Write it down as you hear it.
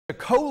A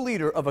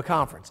co-leader of a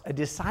conference, a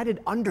decided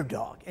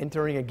underdog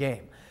entering a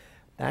game.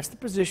 That's the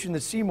position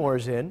that Seymour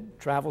is in,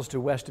 travels to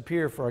West De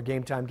Pere for our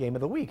Game Time Game of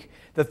the Week.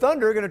 The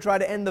Thunder are going to try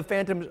to end the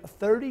Phantoms'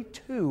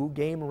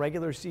 32-game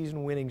regular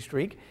season winning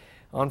streak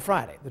on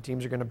Friday. The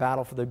teams are going to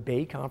battle for the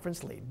Bay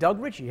Conference lead. Doug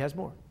Ritchie has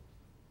more.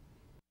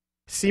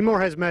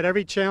 Seymour has met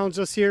every challenge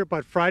this year,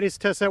 but Friday's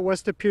test at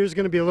West De Pere is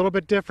going to be a little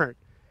bit different,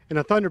 and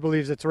the Thunder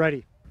believes it's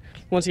ready.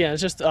 Once again,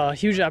 it's just a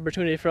huge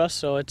opportunity for us,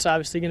 so it's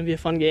obviously going to be a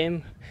fun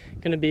game,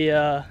 going to be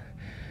a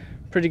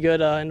pretty good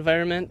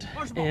environment,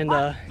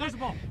 and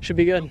should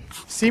be good.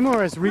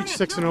 Seymour has reached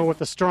 6-0 with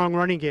a strong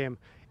running game,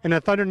 and the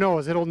Thunder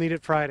knows it'll need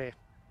it Friday.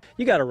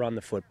 You got to run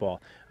the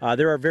football.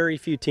 There are very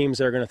few teams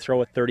that are going to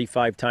throw it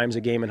 35 times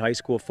a game in high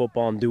school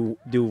football and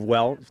do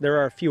well. There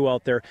are a few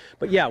out there.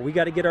 But yeah, we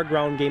got to get our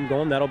ground game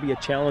going. That'll be a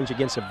challenge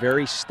against a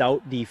very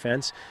stout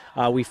defense.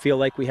 We feel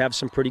like we have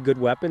some pretty good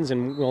weapons,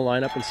 and we'll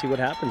line up and see what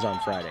happens on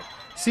Friday.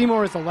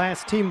 Seymour is the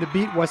last team to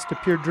beat West De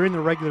Pere during the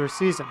regular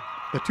season,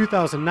 the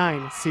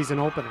 2009 season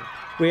opener.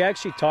 We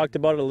actually talked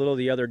about it a little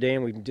the other day,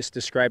 and we just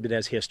described it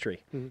as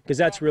history, because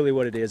that's really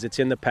what it is. It's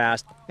in the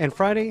past. And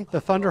Friday,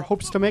 the Thunder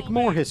hopes to make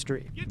more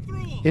history.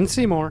 In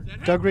Seymour,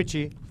 Doug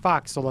Ritchie,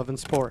 Fox 11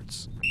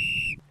 Sports.